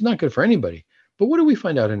 right? Which is not good for anybody. But what do we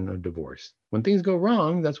find out in a divorce? When things go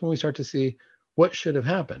wrong, that's when we start to see what should have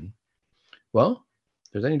happened. Well,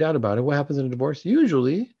 if there's any doubt about it, what happens in a divorce?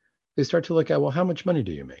 Usually, they start to look at, well, how much money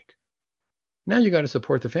do you make? Now you got to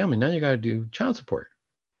support the family. Now you got to do child support,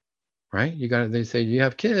 right? They say you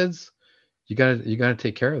have kids, you got to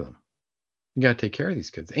take care of them. You got to take care of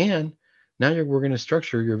these kids. And now we're going to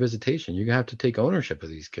structure your visitation. You have to take ownership of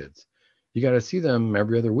these kids. You got to see them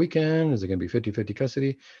every other weekend. Is it going to be 50-50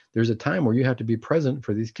 custody? There's a time where you have to be present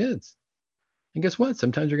for these kids. And guess what?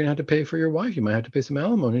 Sometimes you're going to have to pay for your wife. You might have to pay some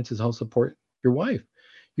alimony to help support your wife.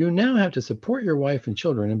 You now have to support your wife and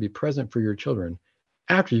children and be present for your children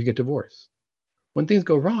after you get divorced. When things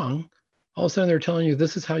go wrong, all of a sudden they're telling you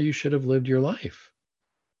this is how you should have lived your life.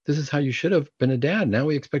 This is how you should have been a dad. Now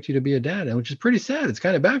we expect you to be a dad, and which is pretty sad. It's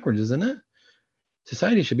kind of backwards, isn't it?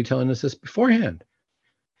 Society should be telling us this beforehand.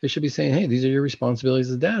 They should be saying, hey, these are your responsibilities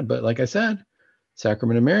as a dad. But like I said,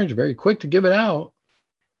 sacrament of marriage, very quick to give it out,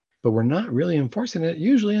 but we're not really enforcing it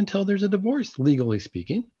usually until there's a divorce, legally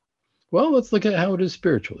speaking. Well, let's look at how it is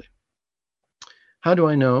spiritually. How do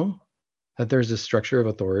I know that there's a structure of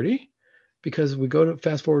authority? Because we go to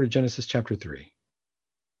fast forward to Genesis chapter 3.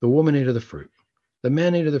 The woman ate of the fruit. The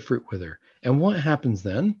man ate of the fruit with her. And what happens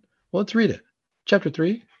then? Well, let's read it. Chapter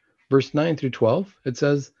 3, verse 9 through 12. It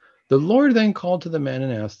says, the Lord then called to the man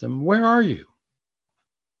and asked him, where are you?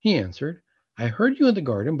 He answered, I heard you in the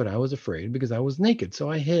garden, but I was afraid because I was naked, so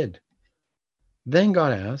I hid. Then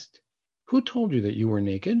God asked, who told you that you were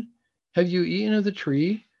naked? Have you eaten of the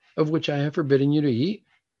tree of which I have forbidden you to eat?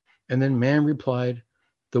 And then man replied,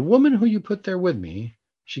 the woman who you put there with me,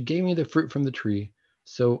 she gave me the fruit from the tree,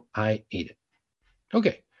 so I ate it.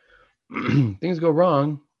 Okay, things go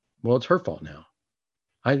wrong. Well, it's her fault now.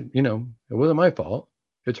 It wasn't my fault.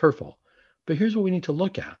 It's her fault. But here's what we need to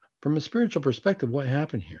look at. From a spiritual perspective, what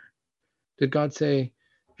happened here? Did God say,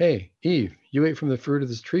 hey, Eve, you ate from the fruit of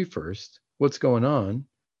this tree first. What's going on?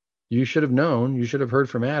 You should have known. You should have heard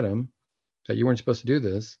from Adam that you weren't supposed to do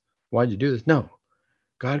this. Why'd you do this? No.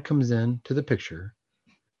 God comes in to the picture.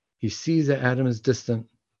 He sees that Adam is distant.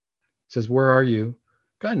 Says, where are you?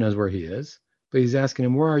 God knows where he is. But he's asking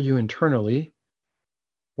him, where are you internally?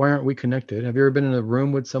 Why aren't we connected? Have you ever been in a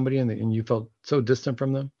room with somebody and you felt so distant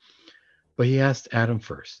from them? But he asked Adam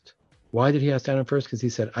first. Why did he ask Adam first? Because he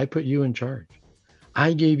said, I put you in charge.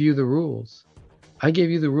 I gave you the rules. I gave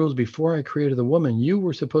you the rules before I created the woman. You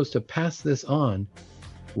were supposed to pass this on.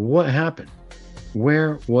 What happened?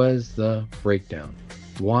 Where was the breakdown?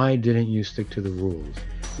 Why didn't you stick to the rules?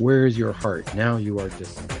 Where is your heart? Now you are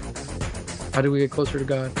distant. How do we get closer to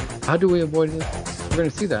God? How do we avoid this? We're going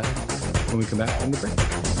to see that when we come back from the break.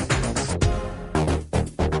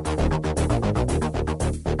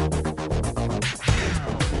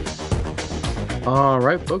 All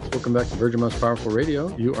right, folks, welcome back to Virgin Most Powerful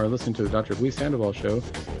Radio. You are listening to the Dr. Luis Sandoval Show.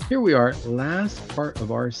 Here we are, last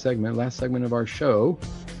segment of our show,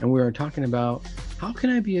 and we are talking about how can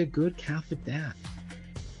I be a good Catholic dad?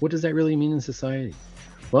 What does that really mean in society?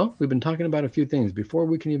 Well, we've been talking about a few things before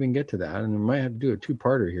we can even get to that, and we might have to do a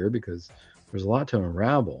two-parter here because there's a lot to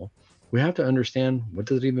unravel. We have to understand, what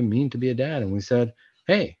does it even mean to be a dad? And we said,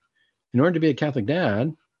 hey, in order to be a Catholic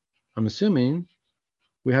dad, I'm assuming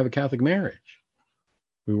we have a Catholic marriage.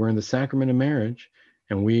 We were in the sacrament of marriage,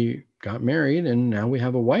 and we got married, and now we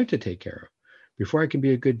have a wife to take care of. Before I can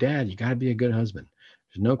be a good dad, you got to be a good husband.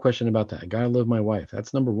 There's no question about that. I got to love my wife.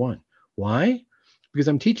 That's number one. Why? Because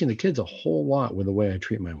I'm teaching the kids a whole lot with the way I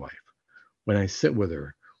treat my wife. When I sit with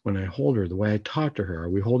her, when I hold her, the way I talk to her. Are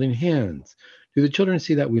we holding hands? Do the children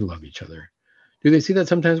see that we love each other? Do they see that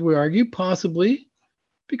sometimes we argue? Possibly,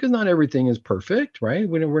 because not everything is perfect, right?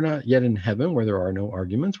 We're not yet in heaven where there are no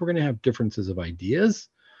arguments. We're going to have differences of ideas.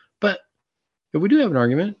 But if we do have an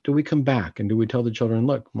argument, do we come back and do we tell the children,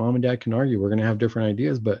 look, mom and dad can argue. We're going to have different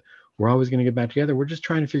ideas, but we're always going to get back together. We're just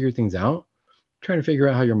trying to figure things out. Trying to figure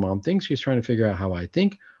out how your mom thinks. She's trying to figure out how I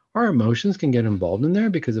think. Our emotions can get involved in there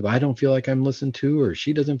because if I don't feel like I'm listened to or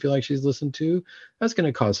she doesn't feel like she's listened to, that's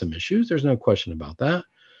going to cause some issues. There's no question about that.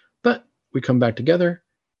 But we come back together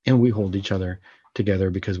and we hold each other together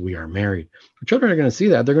because we are married. The children are going to see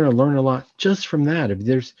that. They're going to learn a lot just from that. If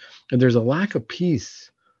there's a lack of peace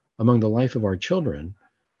among the life of our children,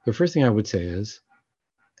 the first thing I would say is,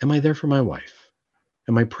 am I there for my wife?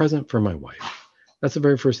 Am I present for my wife? That's the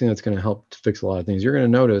very first thing that's going to help to fix a lot of things. You're going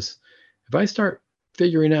to notice if I start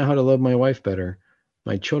figuring out how to love my wife better,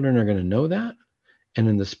 My children are going to know that. And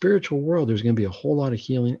in the spiritual world, there's going to be a whole lot of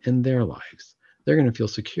healing in their lives. They're going to feel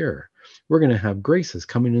secure. We're going to have graces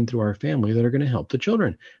coming in through our family that are going to help the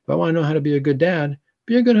children. If I want to know how to be a good dad,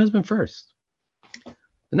 be a good husband first.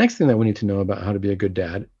 The next thing that we need to know about how to be a good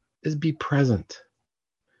dad is be present.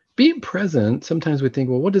 Being present, sometimes we think,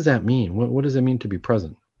 well, what does that mean? What does it mean to be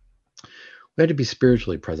present? We have to be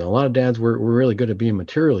spiritually present. A lot of dads, we're really good at being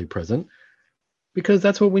materially present because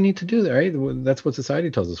that's what we need to do, right? That's what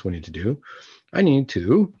society tells us we need to do. I need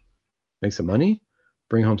to make some money,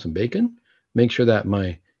 bring home some bacon, make sure that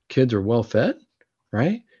my kids are well fed,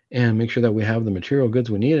 right? And make sure that we have the material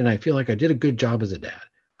goods we need. And I feel like I did a good job as a dad.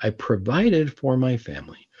 I provided for my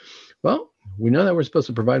family. Well, we know that we're supposed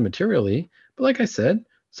to provide materially, but like I said,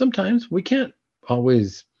 sometimes we can't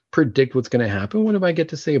always predict what's going to happen. What if I get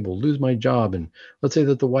disabled, lose my job? And let's say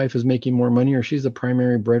that the wife is making more money or she's the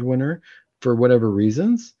primary breadwinner for whatever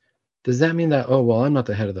reasons. Does that mean that, oh, well, I'm not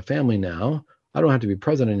the head of the family now? I don't have to be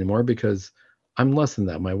present anymore because I'm less than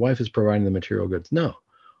that. My wife is providing the material goods. No,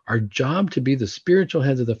 our job to be the spiritual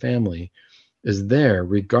heads of the family is there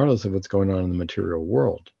regardless of what's going on in the material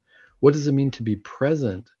world. What does it mean to be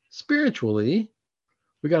present spiritually?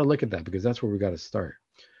 We got to look at that because that's where we got to start.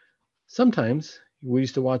 Sometimes we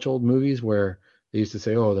used to watch old movies where they used to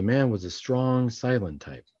say, oh, the man was a strong, silent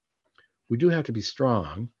type. We do have to be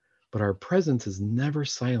strong, but our presence is never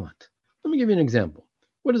silent. Let me give you an example.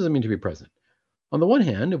 What does it mean to be present? On the one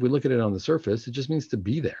hand, if we look at it on the surface, it just means to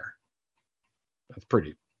be there. That's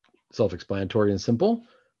pretty self-explanatory and simple,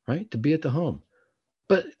 right? To be at the home.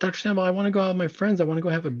 But Dr. Sample, I want to go out with my friends. I want to go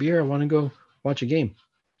have a beer. I want to go watch a game.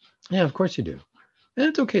 Yeah, of course you do. And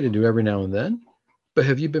it's okay to do every now and then. But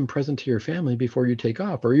have you been present to your family before you take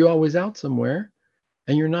off? Or are you always out somewhere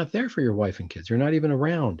and you're not there for your wife and kids? You're not even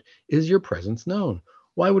around. Is your presence known?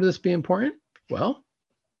 Why would this be important? Well,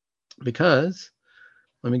 because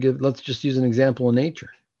let's just use an example in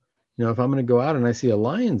nature. You know, if I'm going to go out and I see a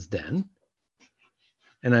lion's den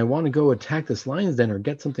and I want to go attack this lion's den or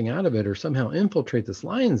get something out of it or somehow infiltrate this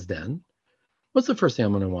lion's den, what's the first thing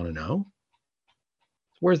I'm going to want to know?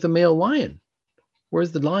 Where's the male lion?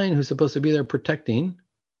 Where's the lion who's supposed to be there protecting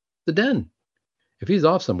the den? If he's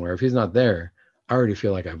off somewhere, if he's not there, I already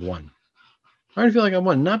feel like I've won.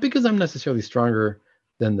 Not because I'm necessarily stronger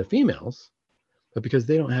than the females, but because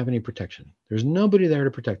they don't have any protection. There's nobody there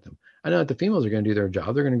to protect them. I know that the females are going to do their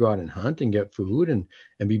job. They're going to go out and hunt and get food and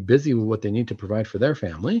be busy with what they need to provide for their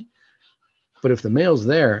family. But if the male's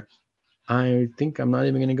there, I think I'm not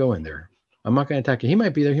even going to go in there. I'm not going to attack him. He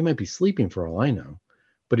might be there. He might be sleeping for all I know.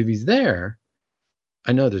 But if he's there,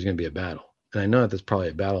 I know there's going to be a battle. And I know that there's probably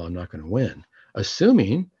a battle I'm not going to win.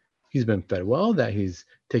 Assuming he's been fed well, that he's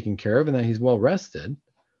taken care of, and that he's well rested,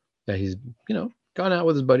 that he's, gone out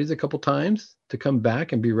with his buddies a couple times to come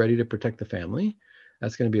back and be ready to protect the family.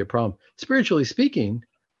 That's going to be a problem. Spiritually speaking,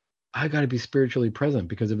 I got to be spiritually present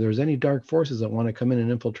because if there's any dark forces that want to come in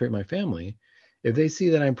and infiltrate my family, if they see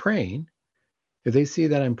that I'm praying, if they see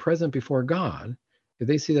that I'm present before God, if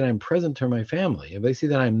they see that I'm present to my family, if they see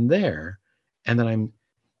that I'm there and that I'm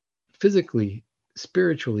physically,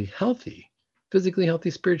 spiritually healthy,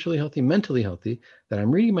 spiritually healthy, mentally healthy, that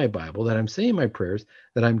I'm reading my Bible, that I'm saying my prayers,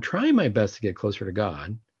 that I'm trying my best to get closer to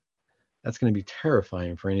God, that's going to be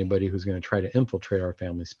terrifying for anybody who's going to try to infiltrate our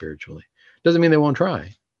family spiritually. Doesn't mean they won't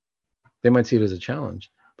try. They might see it as a challenge.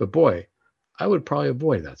 But boy, I would probably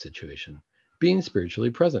avoid that situation. Being spiritually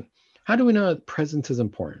present. How do we know that presence is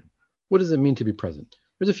important? What does it mean to be present?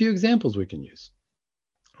 There's a few examples we can use.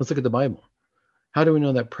 Let's look at the Bible. How do we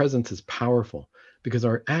know that presence is powerful? Because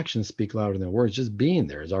our actions speak louder than words. Just being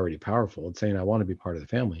there is already powerful. It's saying, I want to be part of the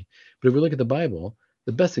family. But if we look at the Bible,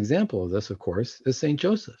 the best example of this, of course, is St.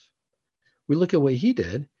 Joseph. We look at what he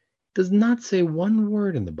did. Does not say one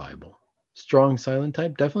word in the Bible. Strong, silent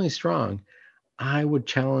type, definitely strong. I would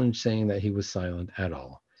challenge saying that he was silent at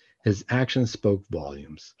all. His actions spoke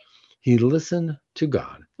volumes. He listened to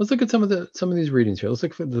God. Let's look at some of these readings here. Let's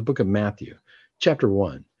look at the book of Matthew, chapter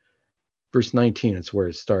 1. Verse 19, it's where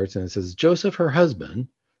it starts, and it says, Joseph, her husband,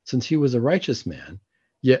 since he was a righteous man,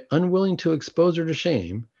 yet unwilling to expose her to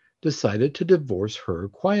shame, decided to divorce her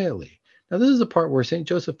quietly. Now, this is the part where St.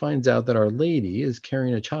 Joseph finds out that Our Lady is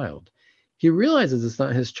carrying a child. He realizes it's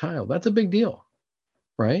not his child. That's a big deal,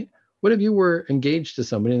 right? What if you were engaged to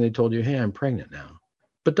somebody and they told you, hey, I'm pregnant now,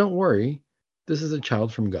 but don't worry, this is a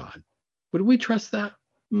child from God. Would we trust that?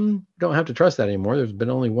 Don't have to trust that anymore. There's been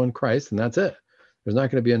only one Christ, and that's it. There's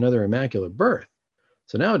not going to be another immaculate birth.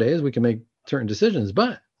 So nowadays we can make certain decisions,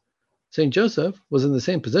 but St. Joseph was in the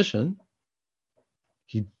same position.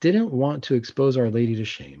 He didn't want to expose Our Lady to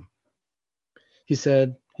shame. He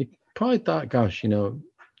said, he probably thought, gosh,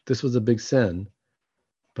 this was a big sin.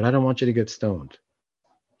 but I don't want you to get stoned.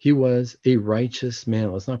 He was a righteous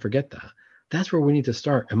man. Let's not forget that. That's where we need to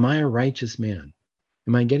start. Am I a righteous man?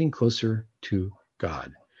 Am I getting closer to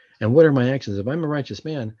God? And what are my actions? If I'm a righteous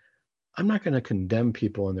man, I'm not going to condemn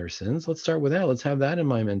people in their sins. Let's start with that. Let's have that in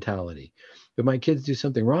my mentality. If my kids do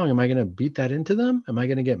something wrong, am I going to beat that into them? Am I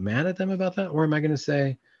going to get mad at them about that? Or am I going to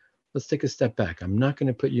say, let's take a step back. I'm not going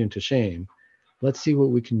to put you into shame. Let's see what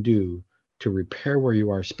we can do to repair where you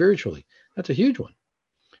are spiritually. That's a huge one.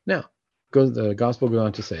 Now, the gospel goes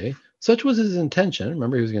on to say, such was his intention.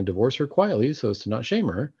 Remember, he was going to divorce her quietly so as to not shame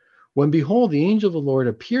her. When behold, the angel of the Lord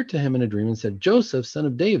appeared to him in a dream and said, Joseph, son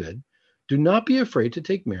of David, do not be afraid to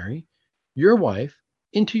take Mary, your wife,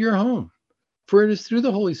 into your home. For it is through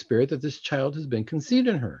the Holy Spirit that this child has been conceived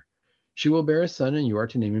in her. She will bear a son, and you are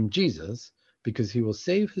to name him Jesus, because he will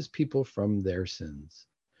save his people from their sins.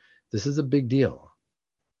 This is a big deal.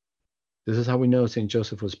 This is how we know St.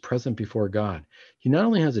 Joseph was present before God. He not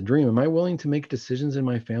only has a dream. Am I willing to make decisions in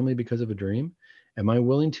my family because of a dream? Am I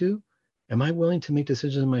willing to? Am I willing to make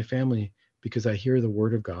decisions in my family because I hear the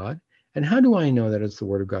word of God? And how do I know that it's the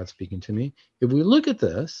word of God speaking to me? If we look at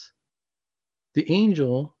this, the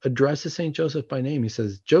angel addresses St. Joseph by name. He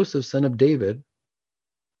says, Joseph, son of David.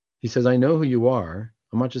 He says, I know who you are.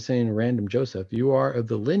 I'm not just saying random Joseph. You are of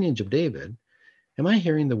the lineage of David. Am I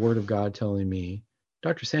hearing the word of God telling me,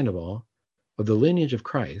 Dr. Sandoval, of the lineage of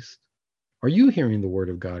Christ? Are you hearing the word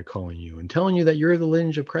of God calling you and telling you that you're the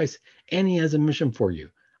lineage of Christ and he has a mission for you?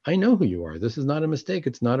 I know who you are. This is not a mistake.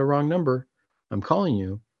 It's not a wrong number. I'm calling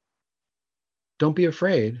you. Don't be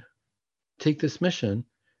afraid. Take this mission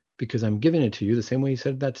because I'm giving it to you the same way he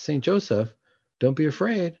said that to St. Joseph. Don't be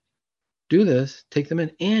afraid. Do this. Take them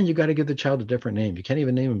in. And you got to give the child a different name. You can't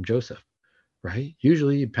even name him Joseph, right?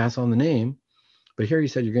 Usually you pass on the name, but here he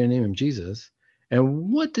said you're going to name him Jesus. And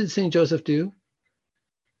what did St. Joseph do?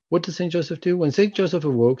 What did St. Joseph do? When St. Joseph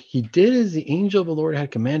awoke, he did as the angel of the Lord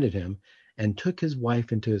had commanded him and took his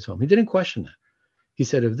wife into his home. He didn't question it. He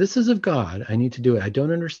said, if this is of God, I need to do it. I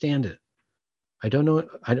don't understand it. I don't know it,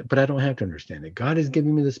 but I don't have to understand it. God is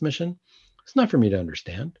giving me this mission. It's not for me to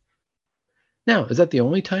understand. Now, is that the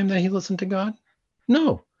only time that he listened to God?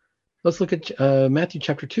 No. Let's look at Matthew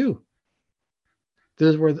chapter 2. This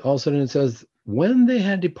is where all of a sudden it says, when they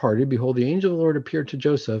had departed, behold, the angel of the Lord appeared to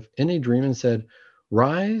Joseph in a dream and said,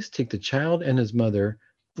 rise, take the child and his mother,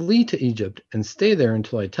 flee to Egypt, and stay there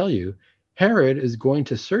until I tell you. Herod is going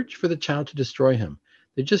to search for the child to destroy him.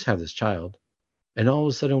 They just have this child. And all of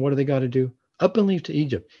a sudden, what do they got to do? Up and leave to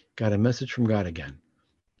Egypt. Got a message from God again.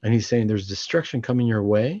 And he's saying, there's destruction coming your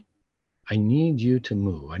way. I need you to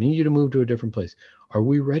move. I need you to move to a different place. Are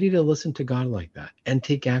we ready to listen to God like that and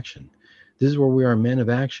take action? This is where we are men of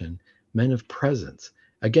action, men of presence.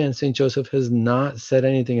 Again, St. Joseph has not said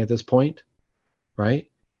anything at this point, right?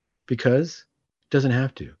 Because he doesn't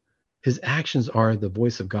have to. His actions are the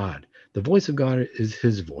voice of God. The voice of God is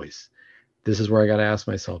his voice. This is where I got to ask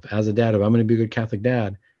myself, as a dad, if I'm going to be a good Catholic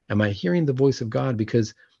dad, am I hearing the voice of God?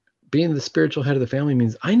 Because being the spiritual head of the family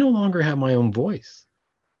means I no longer have my own voice.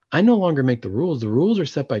 I no longer make the rules. The rules are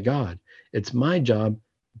set by God. It's my job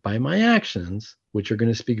by my actions, which are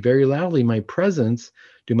going to speak very loudly, my presence.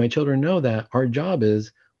 Do my children know that our job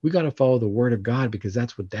is we got to follow the word of God because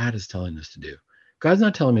that's what dad is telling us to do. God's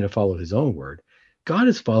not telling me to follow his own word. God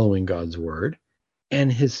is following God's word.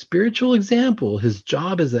 And his spiritual example, his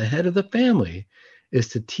job as the head of the family, is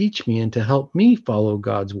to teach me and to help me follow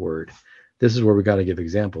God's word. This is where we got to give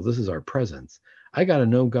example. This is our presence. I got to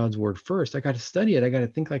know God's word first. I got to study it. I got to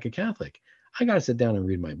think like a Catholic. I got to sit down and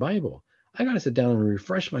read my Bible. I got to sit down and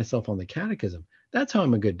refresh myself on the catechism. That's how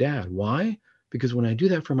I'm a good dad. Why? Because when I do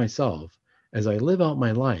that for myself, as I live out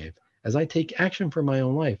my life, as I take action for my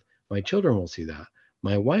own life, my children will see that.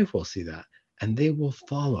 My wife will see that, and they will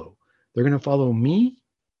follow. They're going to follow me,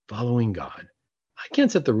 following God. I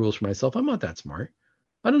can't set the rules for myself. I'm not that smart.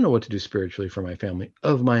 I don't know what to do spiritually for my family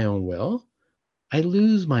of my own will. I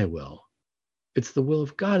lose my will. It's the will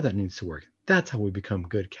of God that needs to work. That's how we become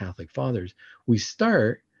good Catholic fathers. We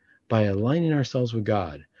start by aligning ourselves with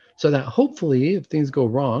God so that hopefully if things go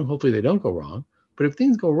wrong, hopefully they don't go wrong, but if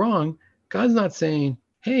things go wrong, God's not saying,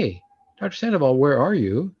 hey, Dr. Sandoval, where are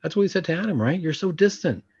you? That's what he said to Adam, right? You're so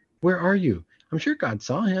distant. Where are you? I'm sure God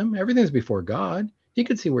saw him. Everything's before God. He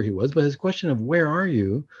could see where he was, but his question of where are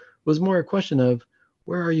you was more a question of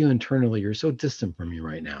where are you internally? You're so distant from me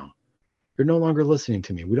right now. You're no longer listening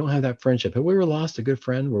to me. We don't have that friendship. Have we ever lost a good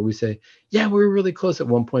friend where we say, yeah, we were really close at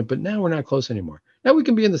one point, but now we're not close anymore? Now we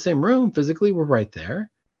can be in the same room physically. We're right there.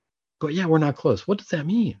 But yeah, we're not close. What does that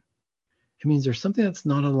mean? It means there's something that's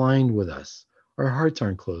not aligned with us. Our hearts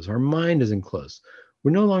aren't close. Our mind isn't close.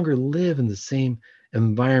 We no longer live in the same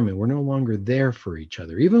environment. We're no longer there for each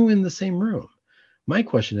other, even in the same room. My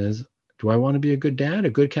question is, do I want to be a good dad, a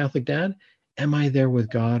good Catholic dad? Am I there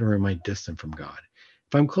with God, or am I distant from God?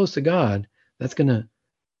 If I'm close to God, that's going to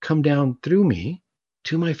come down through me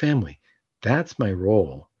to my family. That's my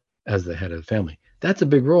role as the head of the family. That's a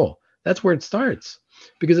big role. That's where it starts.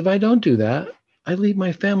 Because if I don't do that, I leave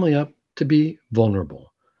my family up to be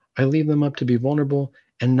vulnerable. I leave them up to be vulnerable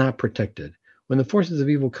and not protected. When the forces of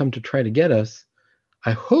evil come to try to get us,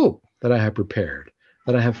 I hope that I have prepared,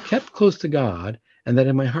 that I have kept close to God, and that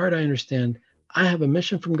in my heart I understand I have a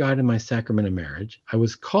mission from God in my sacrament of marriage. I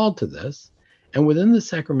was called to this. And within the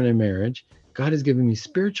sacrament of marriage, God has given me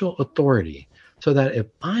spiritual authority so that if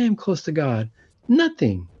I am close to God,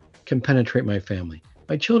 nothing can penetrate my family.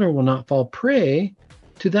 My children will not fall prey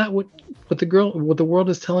to that what the world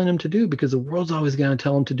is telling them to do, because the world's always going to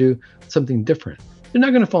tell them to do something different. They're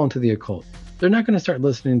not going to fall into the occult. They're not going to start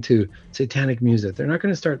listening to satanic music. They're not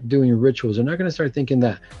going to start doing rituals. They're not going to start thinking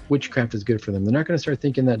that witchcraft is good for them. They're not going to start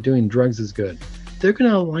thinking that doing drugs is good. They're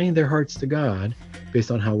going to align their hearts to God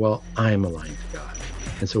based on how well I'm aligned to God.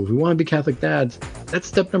 And so if we want to be Catholic dads, that's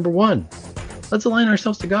step number one. Let's align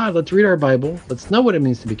ourselves to God. Let's read our Bible. Let's know what it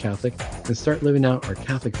means to be Catholic and start living out our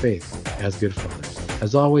Catholic faith as good fathers.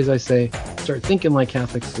 As always, I say, start thinking like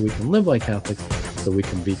Catholics so we can live like Catholics, so we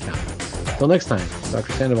can be Catholics. Until next time,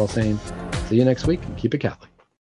 Dr. Sandoval saying, see you next week and keep it Catholic.